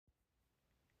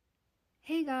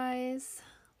Hey guys,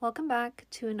 welcome back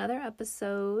to another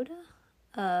episode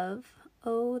of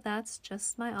Oh, That's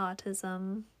Just My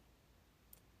Autism.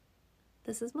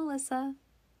 This is Melissa.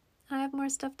 I have more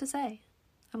stuff to say.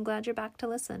 I'm glad you're back to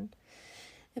listen.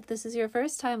 If this is your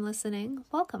first time listening,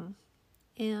 welcome.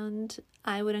 And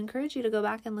I would encourage you to go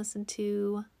back and listen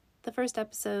to the first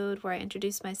episode where I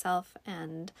introduce myself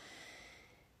and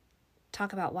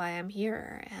talk about why I'm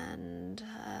here and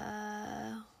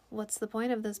what's the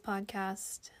point of this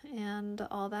podcast and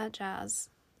all that jazz.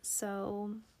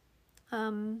 So,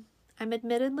 I'm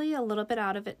admittedly a little bit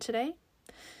out of it today.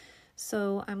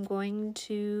 So I'm going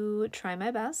to try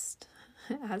my best,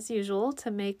 as usual,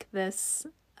 to make this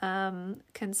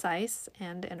concise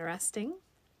and interesting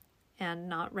and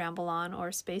not ramble on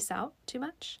or space out too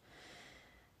much.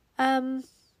 I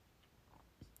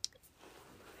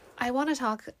want to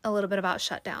talk a little bit about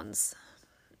shutdowns.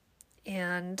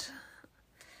 And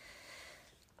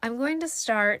I'm going to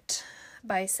start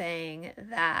by saying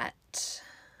that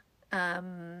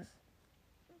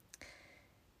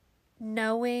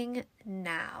knowing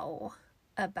now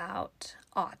about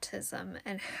autism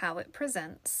and how it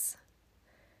presents,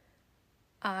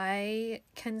 I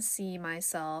can see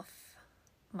myself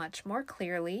much more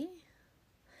clearly,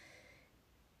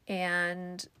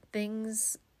 and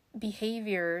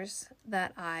behaviors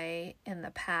that I in the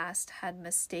past had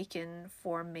mistaken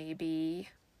for maybe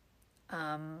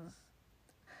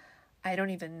I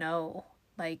don't even know,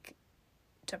 like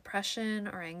depression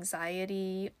or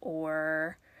anxiety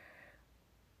or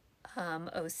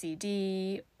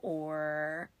OCD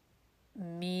or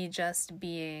me just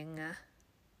being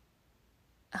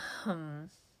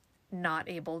not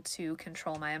able to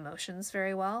control my emotions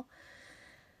very well.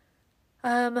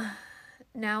 Now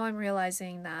I'm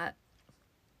realizing that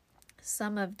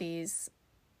some of these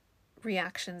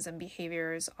reactions and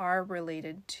behaviors are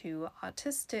related to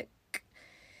autistic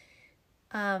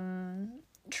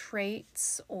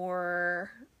traits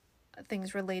or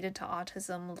things related to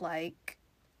autism, like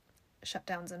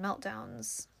shutdowns and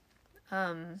meltdowns.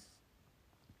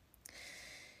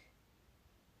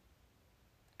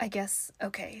 I guess,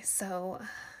 okay, so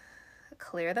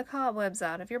clear the cobwebs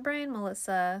out of your brain,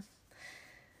 Melissa.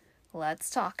 Let's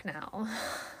talk now.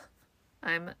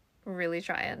 I'm really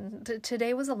trying.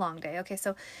 Today was a long day. Okay,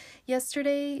 so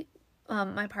yesterday,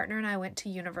 my partner and I went to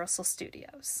Universal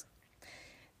Studios.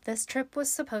 This trip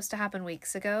was supposed to happen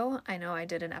weeks ago. I know I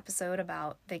did an episode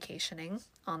about vacationing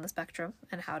on the spectrum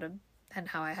and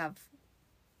how I have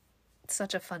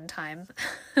such a fun time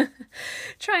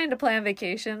trying to plan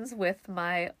vacations with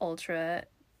my ultra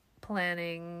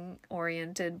planning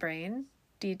oriented brain,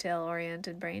 detail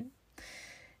oriented brain.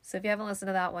 So if you haven't listened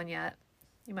to that one yet,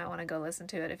 you might want to go listen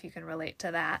to it if you can relate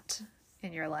to that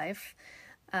in your life.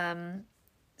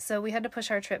 So we had to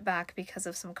push our trip back because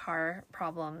of some car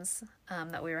problems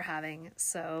that we were having.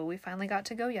 So we finally got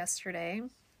to go yesterday.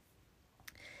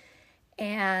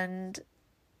 And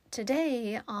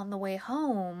today on the way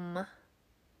home,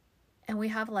 and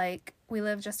we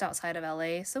live just outside of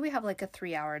LA, so we have like a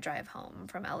 3-hour drive home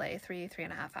from LA,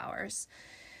 3.5 hours.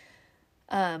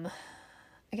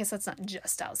 I guess that's not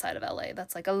just outside of LA.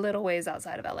 That's like a little ways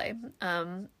outside of LA.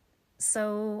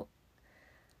 So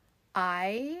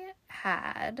I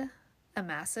had a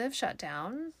massive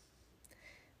shutdown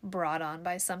brought on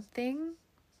by something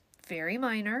very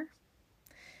minor,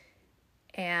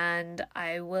 and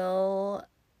I will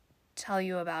tell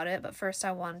you about it, but first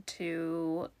I want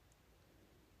to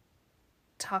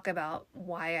talk about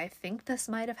why I think this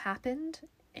might have happened,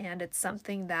 and it's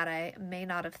something that I may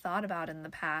not have thought about in the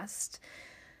past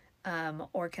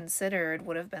or considered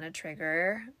would have been a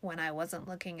trigger when I wasn't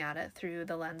looking at it through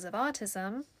the lens of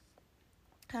autism.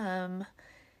 In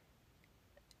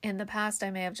the past,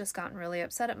 I may have just gotten really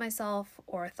upset at myself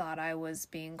or thought I was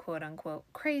being quote unquote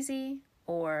crazy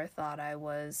or thought I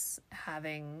was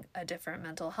having a different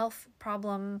mental health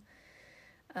problem.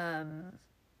 So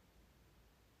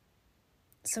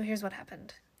here's what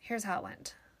happened. Here's how it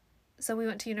went. So we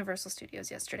went to Universal Studios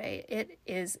yesterday. It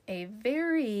is a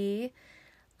very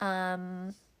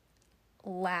loud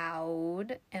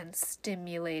and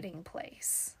stimulating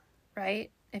place, right?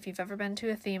 If you've ever been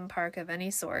to a theme park of any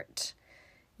sort,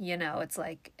 you know, it's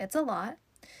a lot,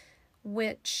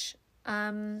 which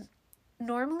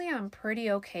normally I'm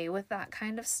pretty okay with that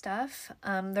kind of stuff.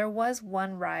 There was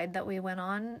one ride that we went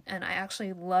on, and I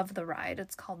actually love the ride.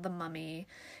 It's called The Mummy.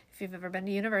 If you've ever been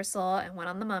to Universal and went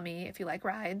on The Mummy, if you like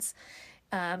rides,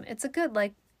 it's a good,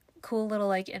 cool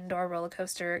little, indoor roller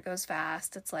coaster. It goes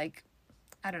fast. It's I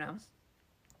don't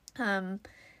know.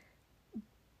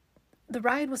 The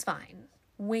ride was fine.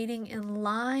 Waiting in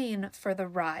line for the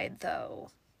ride,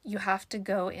 though, you have to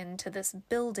go into this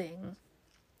building,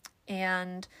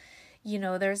 and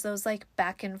there's those like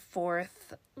back and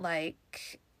forth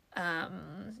like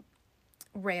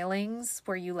railings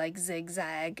where you like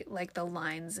zigzag, like the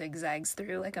line zigzags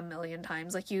through like a million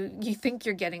times. Like you think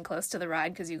you're getting close to the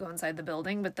ride because you go inside the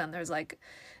building, but then there's like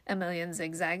a million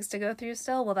zigzags to go through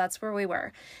still. Well, that's where we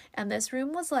were. And this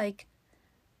room was like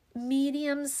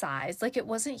medium sized. Like it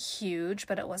wasn't huge,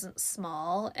 but it wasn't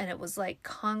small, and it was like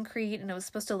concrete, and it was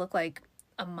supposed to look like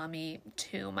a mummy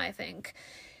tomb, I think.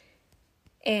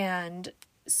 And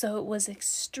so it was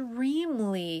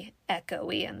extremely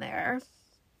echoey in there.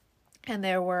 And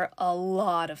there were a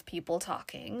lot of people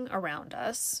talking around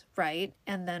us, right?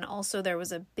 And then also there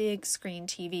was a big screen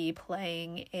TV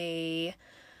playing a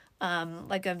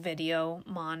video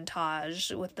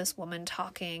montage with this woman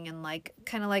talking and like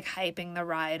kind of like hyping the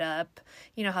ride up.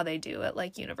 You know how they do it,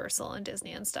 like Universal and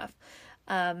Disney and stuff.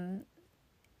 And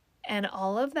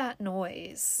all of that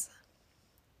noise.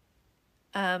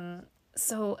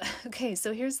 So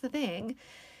here's the thing.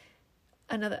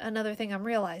 Another thing I'm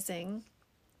realizing,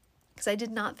 because I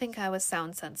did not think I was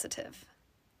sound sensitive,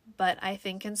 but I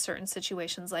think in certain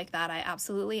situations like that, I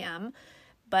absolutely am.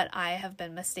 But I have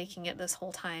been mistaking it this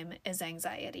whole time as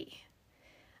anxiety.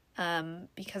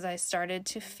 Because I started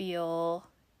to feel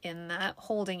in that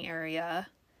holding area,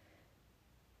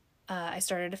 I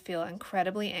started to feel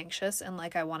incredibly anxious and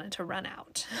like I wanted to run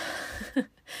out.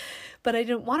 But I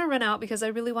didn't want to run out because I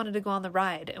really wanted to go on the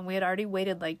ride. And we had already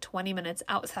waited like 20 minutes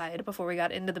outside before we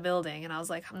got into the building. And I was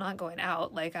like, I'm not going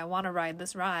out. Like, I want to ride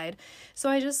this ride. So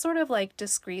I just sort of like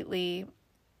discreetly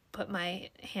put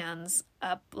my hands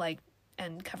up, like,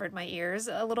 and covered my ears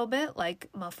a little bit, like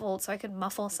muffled, so I could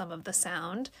muffle some of the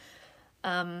sound.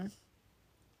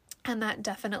 And that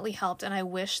definitely helped. And I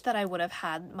wish that I would have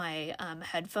had my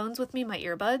headphones with me, my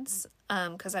earbuds,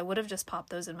 because I would have just popped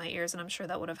those in my ears, and I'm sure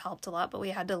that would have helped a lot. But we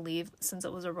had to leave, since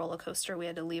it was a roller coaster, we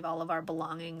had to leave all of our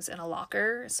belongings in a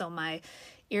locker. So my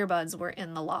earbuds were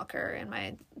in the locker in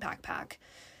my backpack.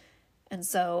 And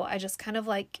so I just kind of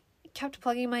like kept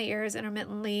plugging my ears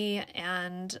intermittently,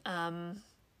 and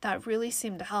that really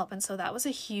seemed to help. And so that was a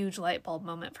huge light bulb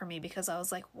moment for me, because I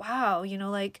was like, wow,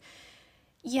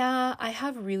 yeah, I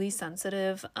have really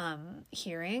sensitive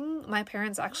hearing. My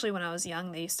parents actually, when I was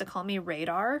young, they used to call me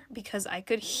radar, because I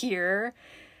could hear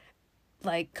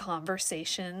like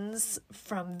conversations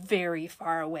from very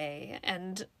far away,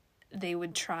 and they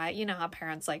would try, how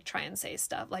parents like try and say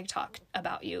stuff, like talk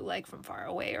about you like from far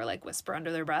away, or like whisper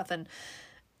under their breath, and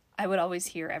I would always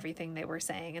hear everything they were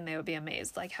saying, and they would be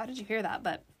amazed, like, how did you hear that?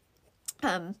 But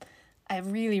I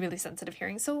have really, really sensitive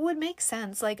hearing, so it would make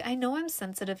sense. Like, I know I'm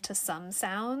sensitive to some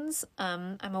sounds.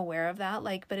 I'm aware of that,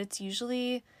 like, but it's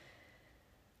usually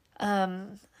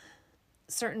certain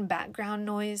background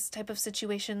noise type of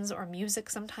situations, or music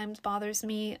sometimes bothers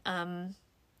me. But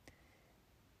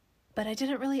I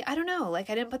don't know,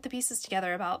 like, I didn't put the pieces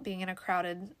together about being in a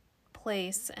crowded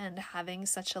place and having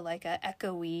such a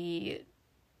echoey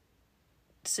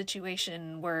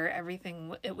situation where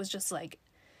it was just like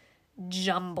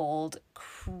jumbled,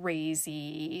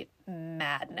 crazy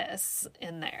madness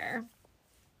in there.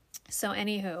 So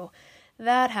anywho,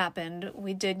 that happened.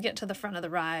 We did get to the front of the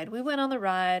ride. We went on the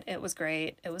ride. It was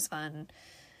great. It was fun.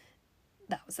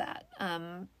 That was that.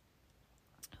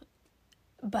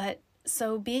 But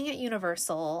so being at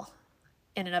Universal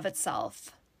in and of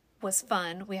itself was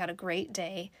fun. We had a great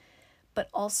day, but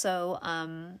also,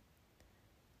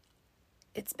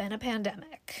 it's been a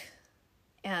pandemic.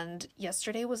 And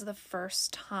yesterday was the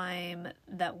first time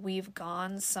that we've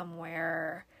gone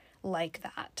somewhere like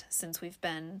that since we've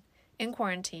been in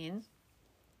quarantine.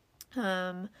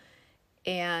 And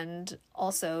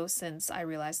also since I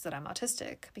realized that I'm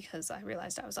autistic, because I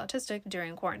realized I was autistic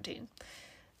during quarantine.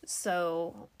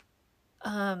 So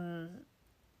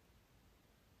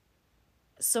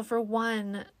for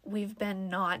one, we've been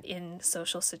not in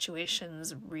social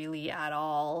situations really at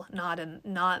all, not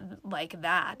like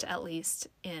that, at least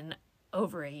in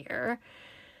over a year.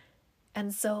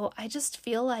 And so I just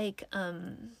feel like,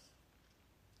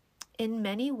 in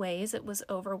many ways it was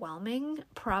overwhelming,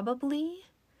 probably,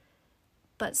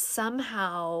 but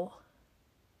somehow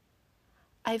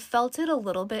I felt it a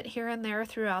little bit here and there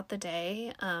throughout the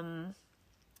day.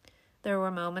 There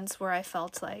were moments where I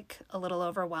felt like a little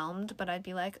overwhelmed, but I'd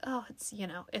be like, oh,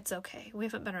 it's okay. We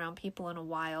haven't been around people in a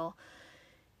while.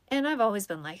 And I've always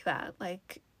been like that.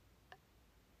 Like,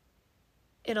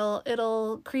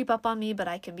 it'll creep up on me, but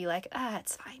I can be like,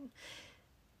 it's fine.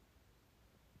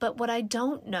 But what I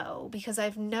don't know, because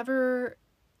I've never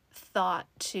thought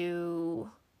to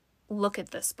look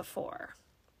at this before,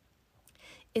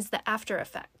 is the after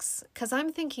effects. Because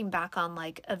I'm thinking back on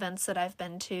like events that I've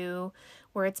been to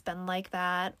where it's been like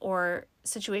that, or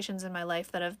situations in my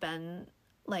life that have been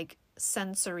like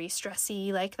sensory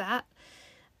stressy like that.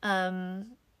 And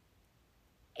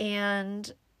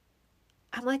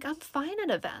I'm like, I'm fine at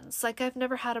events. Like, I've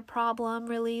never had a problem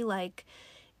really. Like,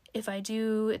 if I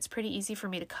do, it's pretty easy for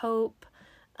me to cope.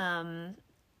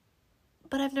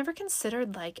 But I've never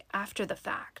considered like after the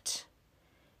fact.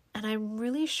 And I'm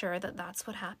really sure that that's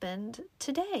what happened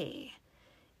today.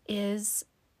 Is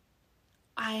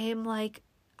I'm like,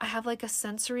 I have like a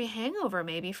sensory hangover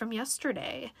maybe from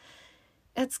yesterday.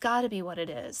 It's got to be what it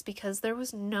is, because there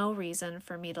was no reason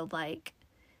for me to like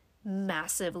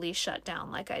massively shut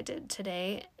down like I did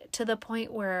today, to the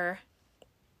point where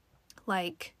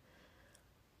like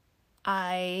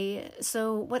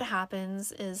so what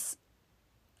happens is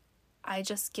I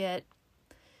just get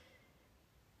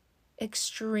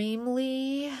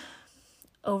extremely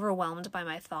overwhelmed by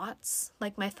my thoughts.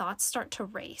 Like my thoughts start to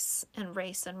race and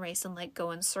race and race and like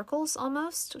go in circles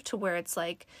almost, to where it's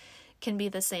like can be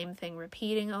the same thing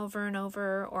repeating over and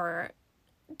over, or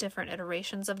different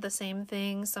iterations of the same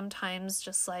thing. Sometimes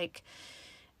just like,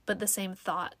 but the same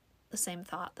thought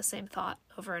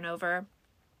over and over.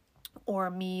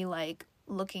 Or me like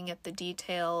looking at the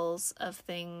details of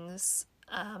things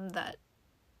that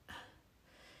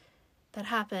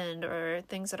happened, or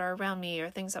things that are around me, or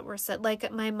things that were said.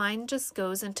 Like my mind just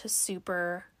goes into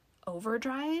super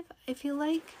overdrive, I feel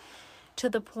like, to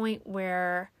the point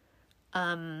where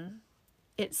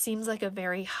it seems like a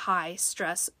very high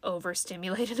stress,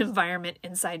 overstimulated environment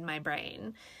inside my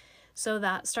brain. So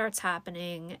that starts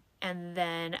happening, and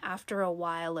then after a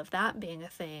while of that being a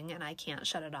thing and I can't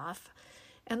shut it off.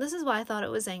 And this is why I thought it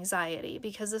was anxiety,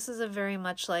 because this is a very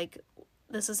much like,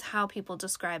 this is how people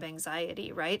describe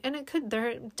anxiety, right? And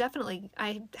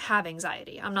I have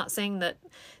anxiety. I'm not saying that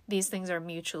these things are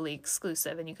mutually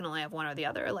exclusive and you can only have one or the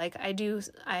other. Like I'm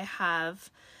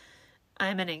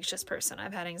an anxious person.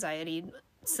 I've had anxiety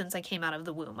since I came out of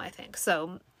the womb, I think.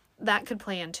 So that could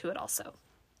play into it also.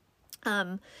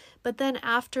 But then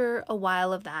after a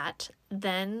while of that,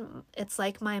 then it's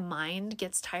like my mind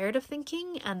gets tired of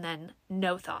thinking, and then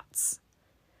no thoughts.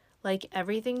 Like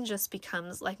everything just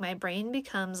becomes like, my brain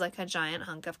becomes like a giant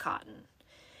hunk of cotton.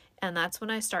 And that's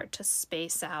when I start to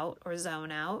space out or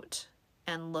zone out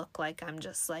and look like I'm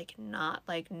just like not,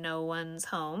 like no one's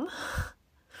home.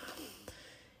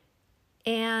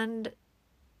 And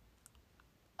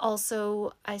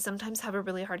also, I sometimes have a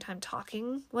really hard time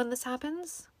talking when this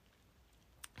happens.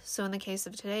 So in the case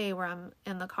of today, where I'm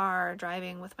in the car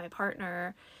driving with my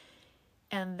partner,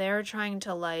 and they're trying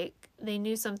to like, they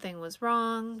knew something was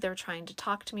wrong. They're trying to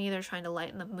talk to me. They're trying to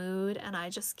lighten the mood, and I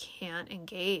just can't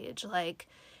engage. Like,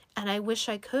 and I wish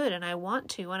I could, and I want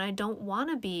to, and I don't want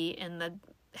to be in the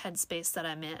headspace that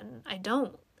I'm in. I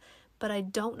don't, but I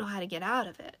don't know how to get out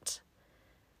of it.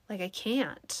 Like, I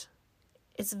can't.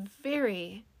 It's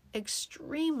very,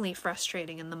 extremely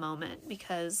frustrating in the moment,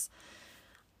 because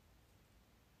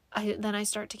I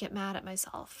start to get mad at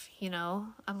myself, you know?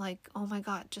 I'm like, oh my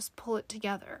God, just pull it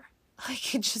together. Like,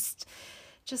 just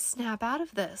snap out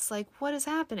of this. Like, what is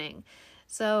happening?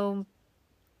 So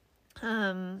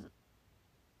that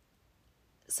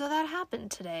happened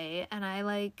today, and I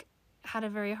like had a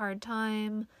very hard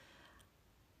time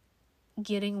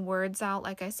getting words out.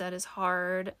 Like I said, is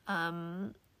hard.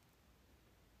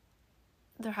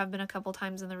 There have been a couple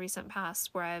times in the recent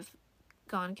past where I've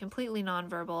gone completely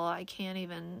nonverbal. I can't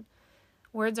even,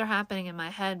 words are happening in my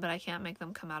head, but I can't make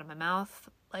them come out of my mouth.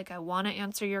 Like, I want to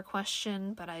answer your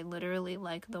question, but I literally,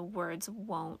 like, the words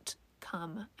won't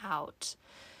come out.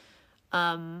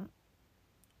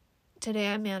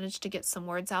 Today I managed to get some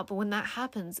words out, but when that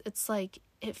happens, it's like,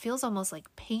 it feels almost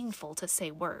like painful to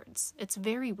say words. It's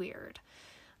very weird.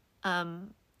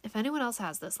 If anyone else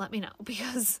has this, let me know,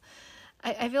 because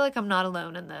I feel like I'm not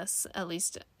alone in this, at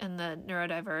least in the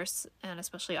neurodiverse and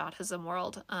especially autism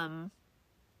world. And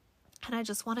I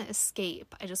just want to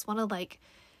escape. I just want to like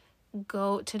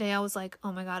go. Today I was like,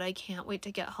 oh my God, I can't wait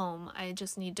to get home. I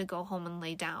just need to go home and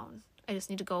lay down. I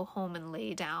just need to go home and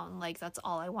lay down. Like, that's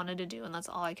all I wanted to do. And that's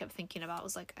all I kept thinking about,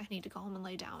 was like, I need to go home and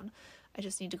lay down. I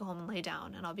just need to go home and lay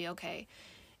down, and I'll be okay.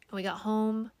 And we got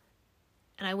home,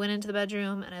 and I went into the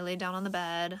bedroom, and I laid down on the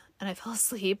bed, and I fell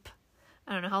asleep.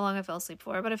 I don't know how long I fell asleep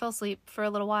for, but I fell asleep for a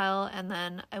little while, and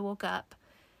then I woke up,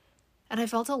 and I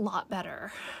felt a lot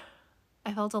better.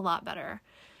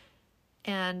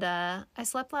 And I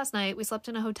slept last night. We slept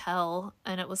in a hotel,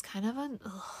 and it was kind of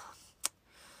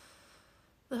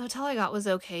the hotel I got was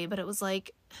okay, but it was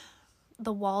like,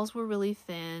 the walls were really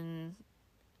thin.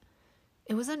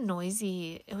 it was a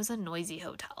noisy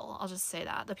hotel. I'll just say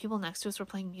that. The people next to us were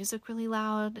playing music really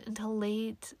loud until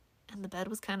late, and the bed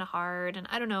was kind of hard. And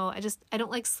I don't know, I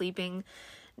don't like sleeping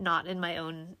not in my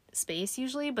own space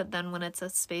usually, but then when it's a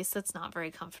space that's not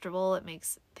very comfortable, it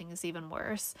makes things even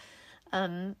worse.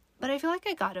 But I feel like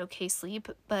I got okay sleep,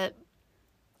 but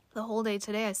the whole day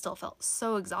today I still felt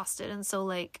so exhausted. And so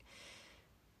like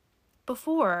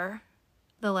before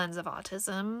the lens of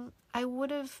autism, I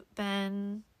would have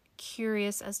been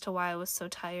curious as to why I was so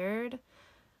tired.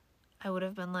 I would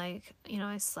have been like,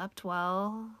 I slept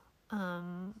well.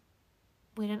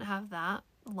 We didn't have that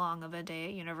long of a day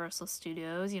at Universal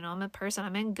Studios. I'm a person,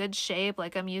 I'm in good shape.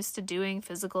 Like, I'm used to doing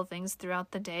physical things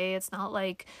throughout the day. It's not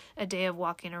like a day of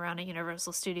walking around at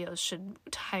Universal Studios should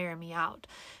tire me out.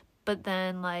 But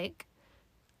then, like,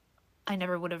 I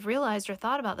never would have realized or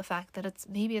thought about the fact that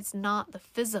maybe it's not the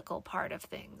physical part of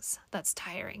things that's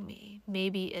tiring me.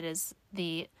 Maybe it is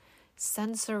the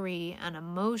sensory and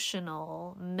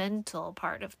emotional, mental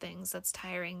part of things that's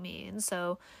tiring me. And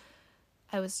so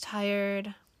I was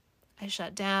tired. I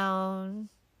shut down.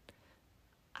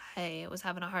 I was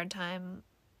having a hard time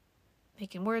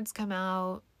making words come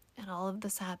out, and all of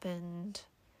this happened.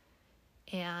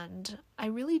 And I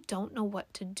really don't know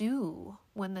what to do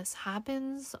when this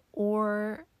happens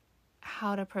or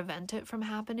how to prevent it from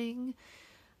happening.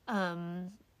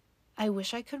 I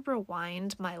wish I could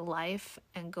rewind my life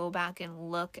and go back and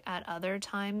look at other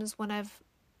times when I've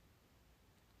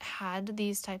had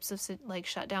these types of like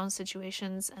shutdown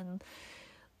situations and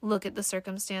look at the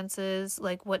circumstances,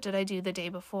 like what did I do the day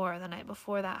before, the night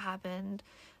before that happened,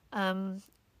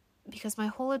 because my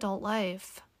whole adult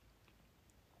life,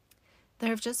 there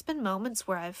have just been moments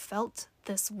where I've felt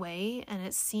this way and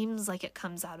it seems like it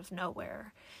comes out of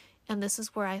nowhere. And this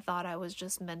is where I thought I was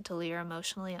just mentally or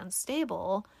emotionally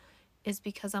unstable, is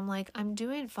because I'm like, I'm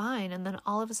doing fine. And then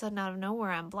all of a sudden out of nowhere,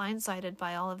 I'm blindsided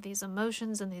by all of these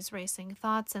emotions and these racing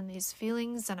thoughts and these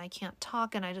feelings, and I can't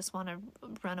talk and I just want to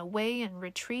run away and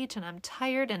retreat, and I'm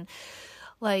tired, and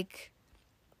like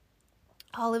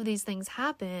all of these things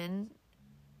happen.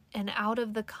 And out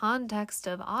of the context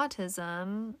of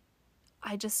autism,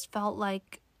 I just felt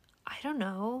like, I don't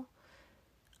know,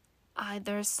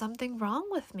 there's something wrong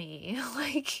with me.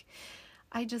 Like,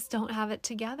 I just don't have it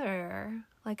together.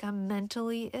 Like, I'm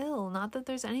mentally ill. Not that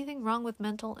there's anything wrong with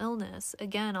mental illness.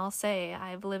 Again, I'll say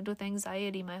I've lived with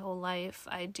anxiety my whole life.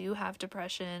 I do have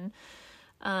depression.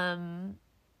 And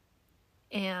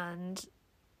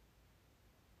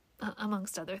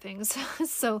amongst other things.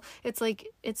 So it's like,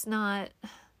 it's not,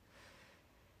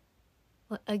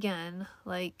 again,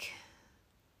 like,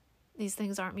 these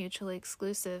things aren't mutually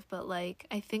exclusive, but like,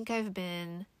 I think I've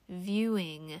been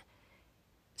viewing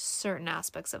certain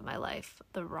aspects of my life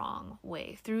the wrong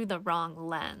way, through the wrong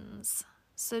lens.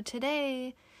 So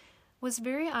today was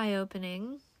very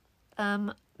eye-opening.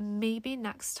 Maybe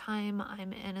next time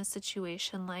I'm in a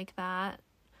situation like that,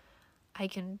 I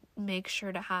can make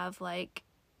sure to have like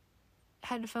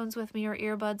headphones with me or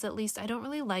earbuds at least. I don't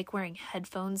really like wearing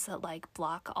headphones that like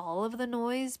block all of the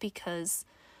noise, because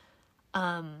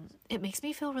it makes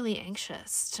me feel really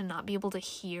anxious to not be able to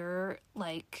hear,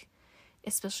 like,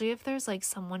 especially if there's like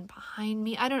someone behind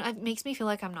me. It makes me feel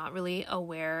like I'm not really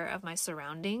aware of my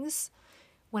surroundings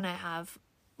when I have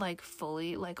like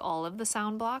fully like all of the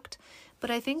sound blocked.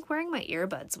 But I think wearing my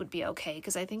earbuds would be okay,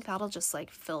 because I think that'll just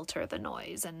like filter the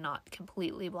noise and not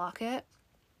completely block it.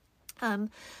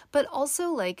 But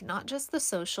also like not just the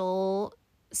social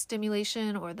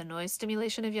stimulation or the noise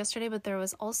stimulation of yesterday, but there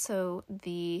was also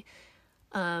the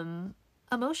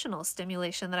emotional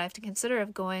stimulation that I have to consider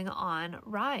of going on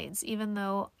rides. Even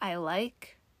though I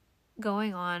like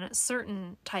going on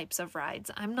certain types of rides,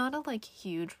 I'm not a like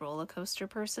huge roller coaster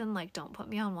person. Like, don't put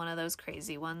me on one of those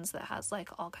crazy ones that has like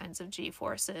all kinds of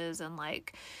G-forces and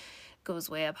like goes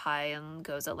way up high and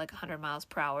goes at like 100 miles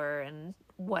per hour and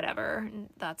whatever.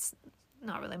 That's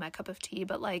not really my cup of tea.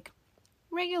 But like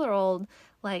regular old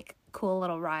like cool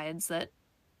little rides that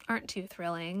aren't too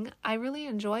thrilling, I really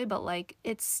enjoy. But like,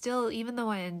 it's still, even though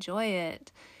I enjoy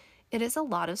it, it is a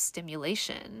lot of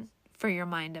stimulation for your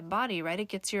mind and body, right? It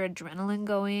gets your adrenaline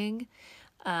going.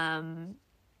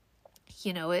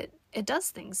 It does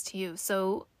things to you.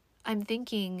 So I'm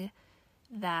thinking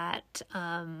that,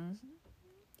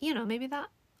 maybe that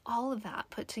all of that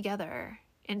put together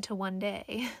into one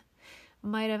day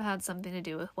might have had something to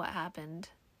do with what happened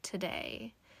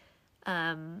today.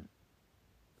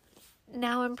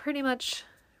 Now I'm pretty much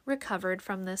recovered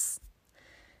from this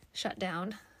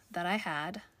shutdown that I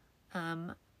had.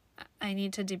 I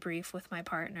need to debrief with my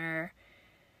partner.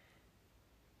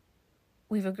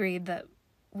 We've agreed that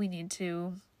we need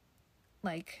to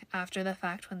like after the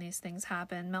fact when these things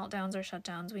happen, meltdowns or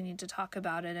shutdowns, we need to talk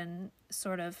about it and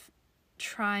sort of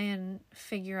try and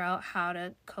figure out how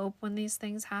to cope when these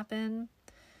things happen.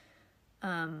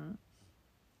 I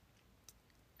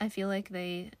feel like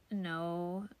they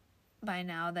know by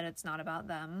now that it's not about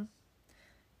them.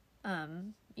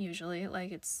 Usually,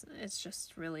 like it's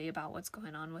just really about what's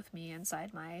going on with me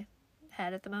inside my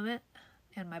head at the moment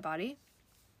and my body.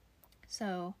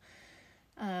 So,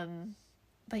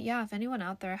 but yeah, if anyone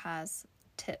out there has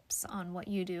tips on what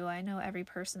you do, I know every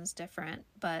person's different,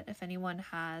 but if anyone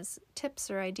has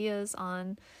tips or ideas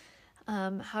on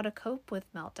how to cope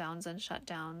with meltdowns and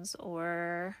shutdowns,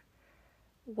 or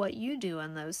what you do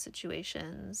in those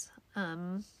situations,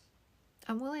 I'm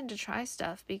willing to try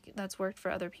stuff that's worked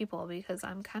for other people, because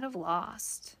I'm kind of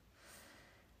lost.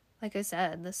 Like I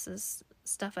said, this is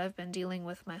stuff I've been dealing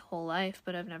with my whole life,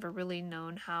 but I've never really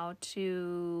known how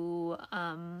to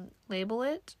label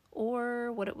it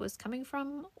or what it was coming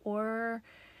from, or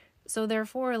so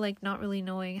therefore, like, not really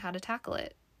knowing how to tackle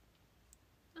it.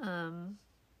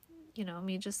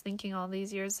 Me just thinking all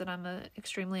these years that I'm an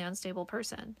extremely unstable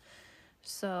person.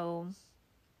 So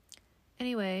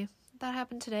anyway, that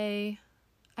happened today.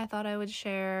 I thought I would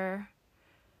share.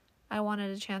 I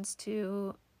wanted a chance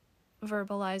to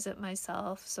verbalize it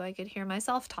myself so I could hear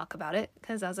myself talk about it,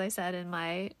 because as I said in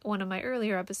one of my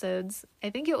earlier episodes,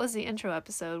 I think it was the intro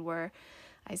episode, where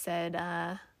I said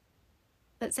that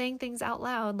saying things out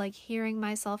loud, like hearing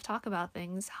myself talk about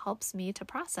things, helps me to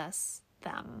process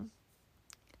them.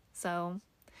 So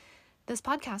this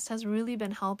podcast has really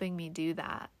been helping me do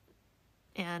that.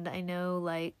 And I know,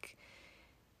 like,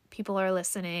 people are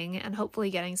listening and hopefully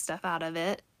getting stuff out of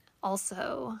it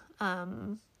also.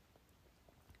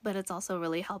 But it's also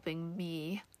really helping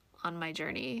me on my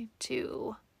journey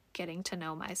to getting to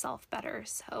know myself better.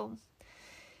 So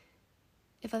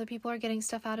if other people are getting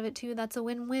stuff out of it too, that's a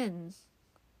win-win.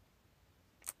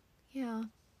 Yeah.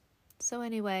 So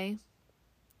anyway,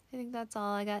 I think that's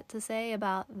all I got to say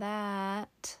about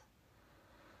that.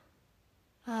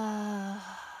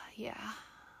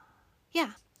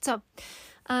 Yeah. So,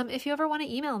 if you ever want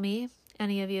to email me,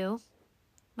 any of you,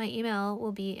 my email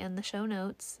will be in the show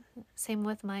notes. Same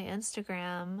with my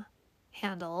Instagram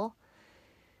handle.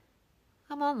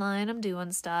 I'm online. I'm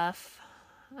doing stuff.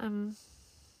 I'm,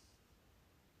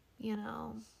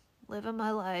 living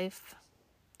my life.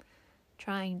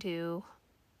 Trying to.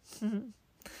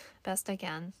 Best I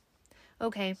can.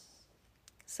 Okay.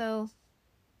 So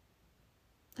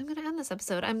I'm going to end this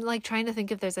episode. I'm like trying to think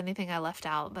if there's anything I left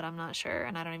out, but I'm not sure.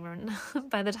 And I don't even,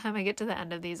 by the time I get to the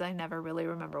end of these, I never really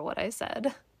remember what I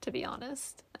said, to be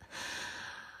honest.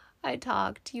 I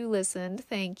talked, you listened,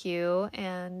 thank you.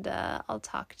 And I'll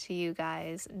talk to you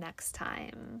guys next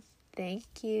time.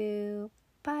 Thank you.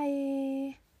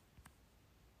 Bye.